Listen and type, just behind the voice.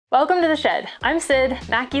Welcome to the shed. I'm Syd,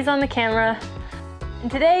 Mackie's on the camera,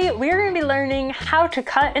 and today we're going to be learning how to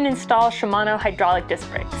cut and install Shimano hydraulic disc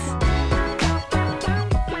brakes.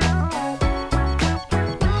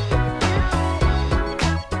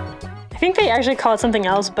 I think they actually call it something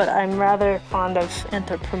else, but I'm rather fond of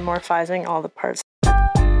anthropomorphizing all the parts.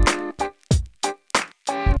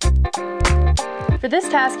 For this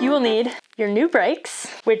task, you will need your new brakes,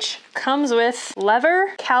 which comes with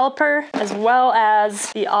lever, caliper, as well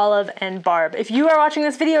as the olive and barb. If you are watching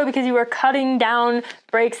this video because you are cutting down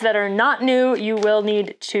brakes that are not new, you will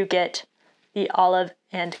need to get the olive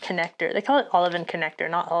and connector. They call it olive and connector,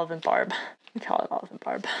 not olive and barb. We call it olive and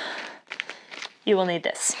barb. You will need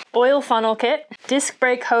this. Oil funnel kit, disc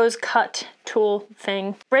brake hose cut tool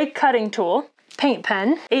thing, brake cutting tool, paint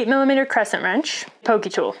pen, 8mm crescent wrench,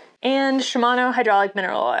 pokey tool, and Shimano hydraulic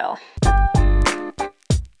mineral oil.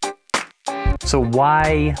 So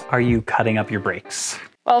why are you cutting up your brakes?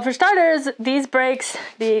 Well, for starters, these brakes,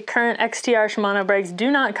 the current XTR Shimano brakes,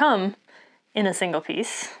 do not come in a single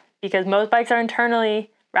piece because most bikes are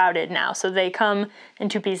internally routed now. So they come in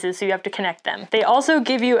two pieces, so you have to connect them. They also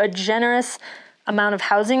give you a generous amount of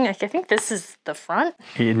housing. I think this is the front.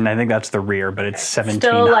 And I think that's the rear, but it's 1700.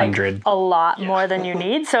 Still like a lot more than you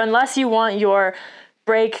need. So unless you want your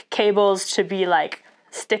brake cables to be like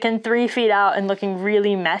sticking 3 feet out and looking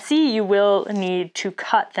really messy, you will need to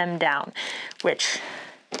cut them down, which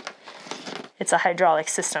it's a hydraulic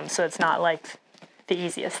system, so it's not like the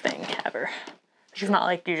easiest thing ever. It's not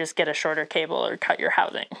like you just get a shorter cable or cut your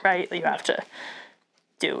housing, right? You have to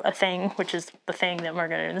do a thing, which is the thing that we're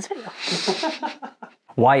gonna do in this video.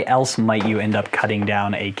 Why else might you end up cutting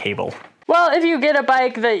down a cable? Well, if you get a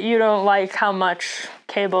bike that you don't like how much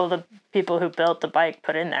cable the people who built the bike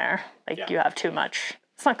put in there, like you have too much,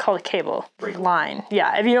 it's not called a cable, line.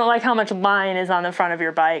 Yeah, if you don't like how much line is on the front of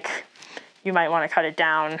your bike, you might want to cut it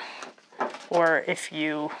down. Or if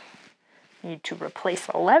you need to replace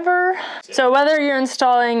a lever. So whether you're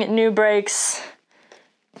installing new brakes,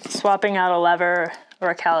 swapping out a lever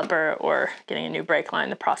or a caliper, or getting a new brake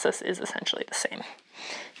line, the process is essentially the same.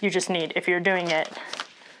 You just need, if you're doing it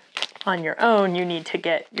on your own, you need to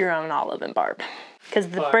get your own olive and barb, because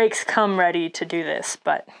the brakes come ready to do this,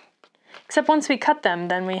 but except once we cut them,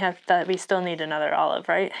 then we still need another olive,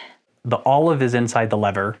 right? The olive is inside the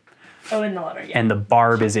lever. Oh, in the lever, yeah. And the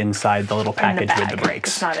barb is inside the little package with the brakes.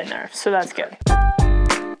 It's not in there, so that's good.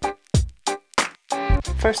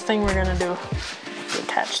 First thing we're gonna do is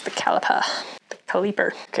attach the caliper, the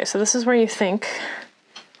caliper. Okay, so this is where you think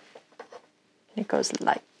it goes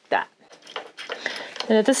like that.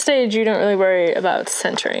 And at this stage, you don't really worry about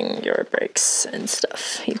centering your brakes and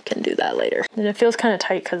stuff. You can do that later. And it feels kind of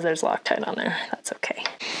tight because there's Loctite on there. That's okay.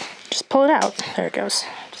 Just pull it out. There it goes.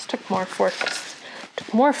 Just took more force.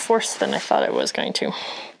 Took more force than I thought it was going to.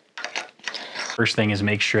 First thing is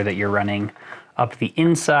make sure that you're running up the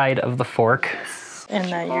inside of the fork.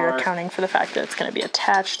 And that you're accounting for the fact that it's going to be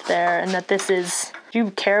attached there, and that this is, do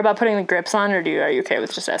you care about putting the grips on, or are you okay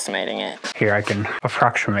with just estimating it? Here, I can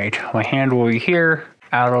approximate. My hand will be here,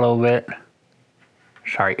 out a little bit.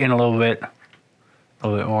 Sorry, in a little bit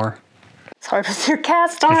more. It's hard with your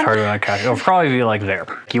cast on. It's hard with my cast. It'll probably be like there.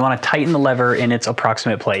 You want to tighten the lever in its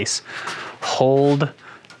approximate place. Hold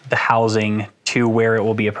the housing to where it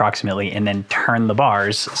will be approximately, and then turn the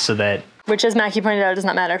bars so that... Which, as Mackie pointed out, does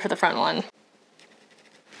not matter for the front one.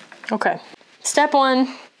 Okay. Step 1,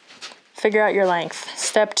 figure out your length.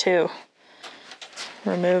 Step 2,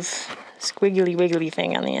 remove squiggly wiggly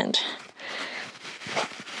thing on the end.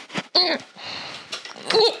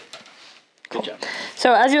 Good job.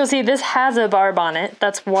 So as you'll see, this has a barb on it.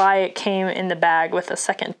 That's why it came in the bag with a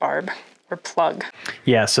second barb or plug.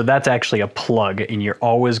 Yeah, so that's actually a plug, and you're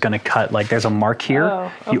always going to cut, like there's a mark here.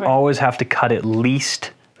 Oh, okay. You always have to cut at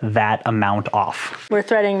least that amount off. We're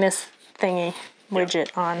threading this thingy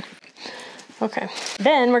widget on. Okay,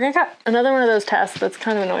 then we're gonna cut. Another one of those tasks that's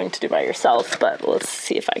kind of annoying to do by yourself, but let's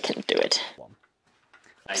see if I can do it.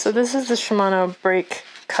 So this is the Shimano brake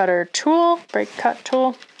cutter tool, brake cut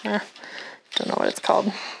tool. Don't know what it's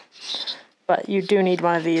called, but you do need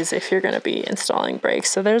one of these if you're gonna be installing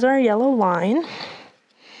brakes. So there's our yellow line.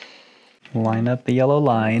 Line up the yellow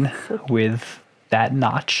line with that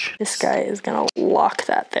notch. This guy is gonna lock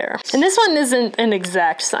that there. And this one isn't an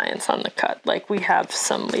exact science on the cut. Like, we have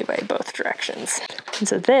some leeway both directions. And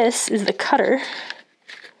so this is the cutter.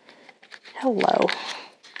 Hello.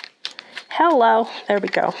 Hello. There we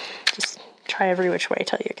go. Just try every which way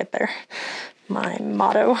till you get there. My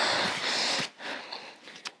motto.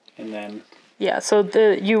 And then... Yeah, so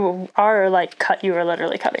you are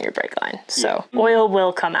literally cutting your brake line. So oil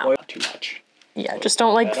will come out. Oil, too much. Yeah, just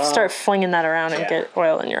don't like start flinging that around and get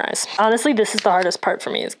oil in your eyes. Honestly, this is the hardest part for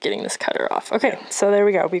me, is getting this cutter off. Okay, so there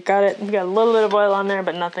we go. We've got it. We've got a little bit of oil on there,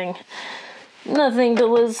 but nothing to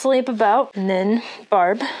lose sleep about. And then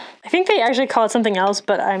barb. I think they actually call it something else,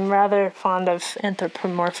 but I'm rather fond of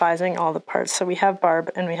anthropomorphizing all the parts. So we have barb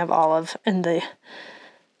and we have olive, and the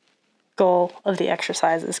goal of the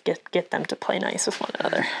exercise is get them to play nice with one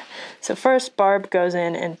another. So first, barb goes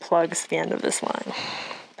in and plugs the end of this line.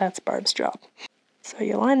 That's barb's job. So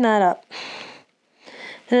you line that up.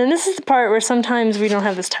 And then this is the part where sometimes we don't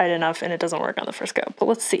have this tight enough and it doesn't work on the first go, but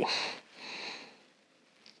let's see.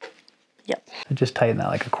 Yep. Just tighten that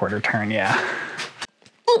like a quarter turn, yeah.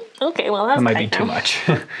 Okay, well that's that might be too much.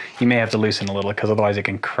 You may have to loosen a little because otherwise it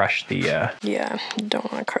can crush the... Yeah, you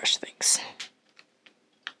don't want to crush things.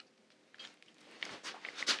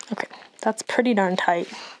 Okay, that's pretty darn tight.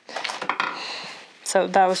 So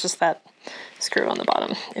that was just that screw on the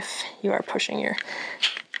bottom if you are pushing your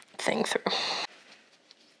thing through.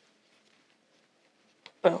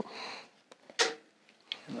 Boom.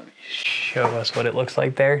 Let me show us what it looks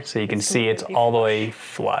like there so you can see it's all the way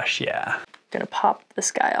flush, yeah. Gonna pop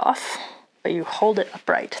this guy off, but you hold it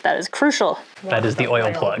upright. That is crucial. That is the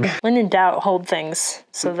oil plug. When in doubt, hold things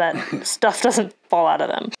so that stuff doesn't fall out of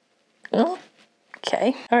them.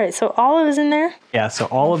 Okay. All right, so olive is in there? Yeah, so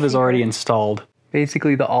olive is already installed.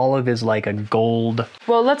 Basically, the olive is like a gold.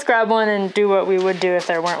 Well, let's grab one and do what we would do if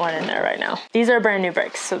there weren't one in there right now. These are brand new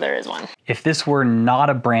brakes, so there is one. If this were not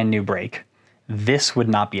a brand new brake, this would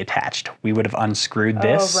not be attached. We would have unscrewed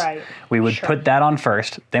this. Oh, right. We would put that on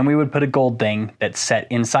first, then we would put a gold thing that's set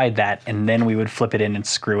inside that, and then we would flip it in and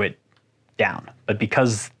screw it down. But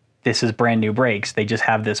because this is brand new brakes, they just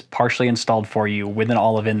have this partially installed for you with an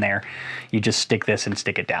olive in there. You just stick this and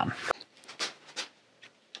stick it down.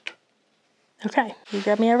 Okay, you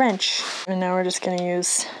got me a wrench. And now we're just gonna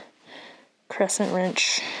use crescent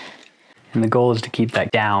wrench. And the goal is to keep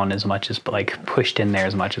that down as much as, like, pushed in there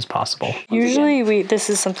as much as possible. Usually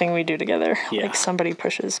this is something we do together, like somebody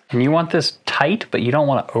pushes. And you want this tight, but you don't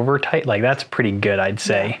want it over tight. Like, that's pretty good, I'd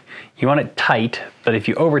say. Yeah. You want it tight, but if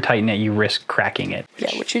you over tighten it, you risk cracking it.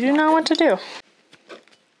 Yeah, which you do not want to do.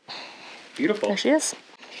 Beautiful. There she is.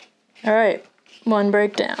 All right, one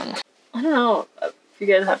brake down. I don't know if you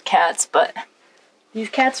guys have cats, but these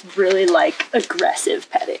cats really like aggressive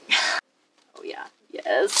petting. Oh yeah,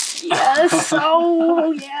 yes, yes,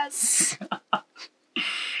 oh yes.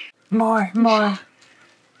 More.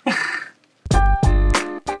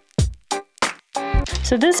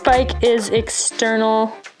 So this bike is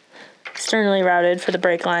externally routed for the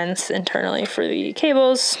brake lines, internally for the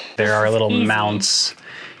cables. There are little mounts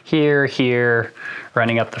here,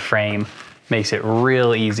 running up the frame. Makes it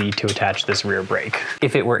real easy to attach this rear brake.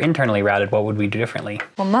 If it were internally routed, what would we do differently?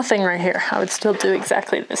 Well, nothing right here. I would still do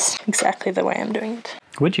exactly the way I'm doing it.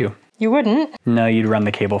 Would you? You wouldn't? No, you'd run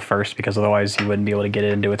the cable first because otherwise you wouldn't be able to get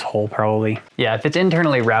it into its hole probably. Yeah, if it's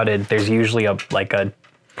internally routed, there's usually a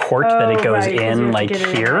port that it goes in, like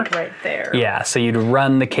here. Right there. Yeah, so you'd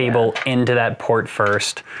run the cable into that port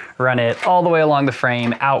first, run it all the way along the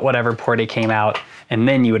frame, out whatever port it came out, and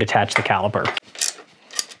then you would attach the caliper.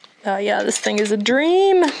 Oh yeah, this thing is a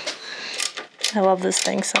dream. I love this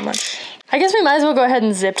thing so much. I guess we might as well go ahead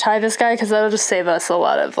and zip tie this guy because that'll just save us a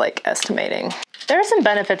lot of like estimating. There are some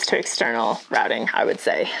benefits to external routing, I would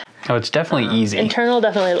say. Oh, it's definitely easy. Internal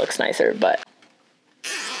definitely looks nicer, but.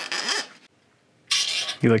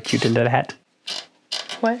 You look cute in that hat.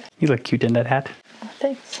 What? You look cute in that hat. Oh,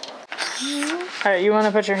 thanks. All right, you want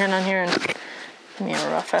to put your hand on here and give me a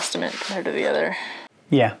rough estimate compared to the other.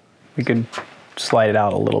 Yeah, we could slide it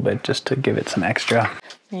out a little bit just to give it some extra.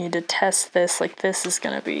 You need to test this. Like this is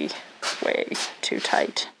gonna be way too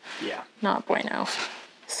tight. Yeah. Not bueno.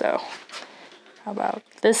 So how about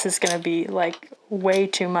this is gonna be like way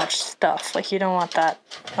too much stuff. Like you don't want that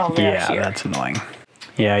over here. Yeah, that's annoying.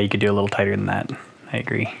 Yeah, you could do a little tighter than that. I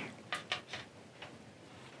agree.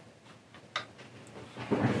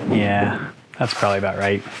 Yeah, that's probably about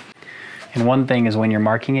right. And one thing is when you're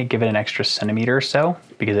marking it, give it an extra centimeter or so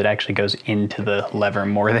because it actually goes into the lever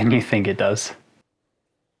more than you think it does.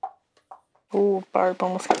 Oh, barb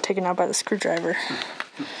almost got taken out by the screwdriver.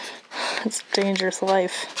 It's a dangerous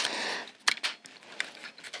life.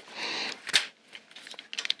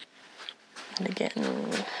 And again,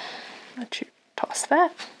 let you toss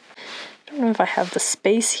that. I don't know if I have the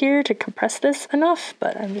space here to compress this enough,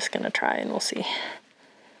 but I'm just gonna try and we'll see.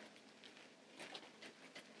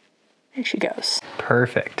 There she goes.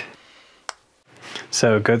 Perfect.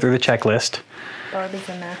 So go through the checklist. Barb is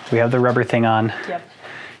in there. We have the rubber thing on. Yep.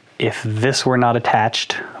 If this were not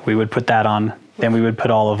attached, we would put that on, then we would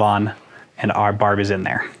put olive on, and our barb is in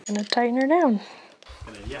there. Gonna tighten her down.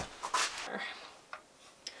 Yeah.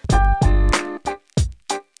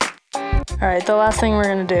 All right, the last thing we're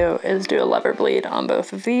gonna do is do a lever bleed on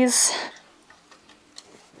both of these.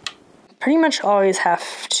 Pretty much always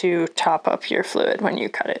have to top up your fluid when you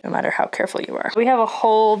cut it, no matter how careful you are. We have a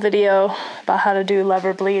whole video about how to do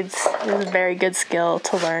lever bleeds. It's a very good skill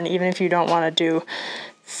to learn, even if you don't want to do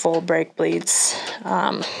full brake bleeds.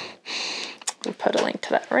 We'll put a link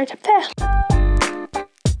to that right up there.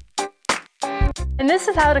 And this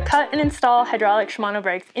is how to cut and install hydraulic Shimano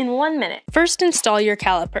brakes in 1 minute. First, install your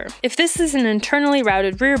caliper. If this is an internally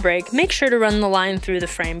routed rear brake, make sure to run the line through the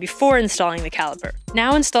frame before installing the caliper.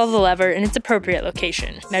 Now install the lever in its appropriate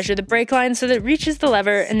location. Measure the brake line so that it reaches the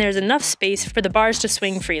lever and there's enough space for the bars to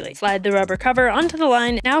swing freely. Slide the rubber cover onto the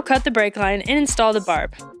line. Now cut the brake line and install the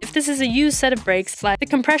barb. If this is a used set of brakes, slide the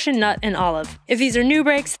compression nut and olive. If these are new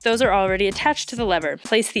brakes, those are already attached to the lever.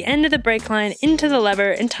 Place the end of the brake line into the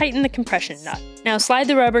lever and tighten the compression nut. Now slide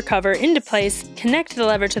the rubber cover into place, connect the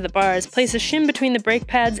lever to the bars, place a shim between the brake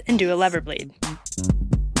pads, and do a lever bleed.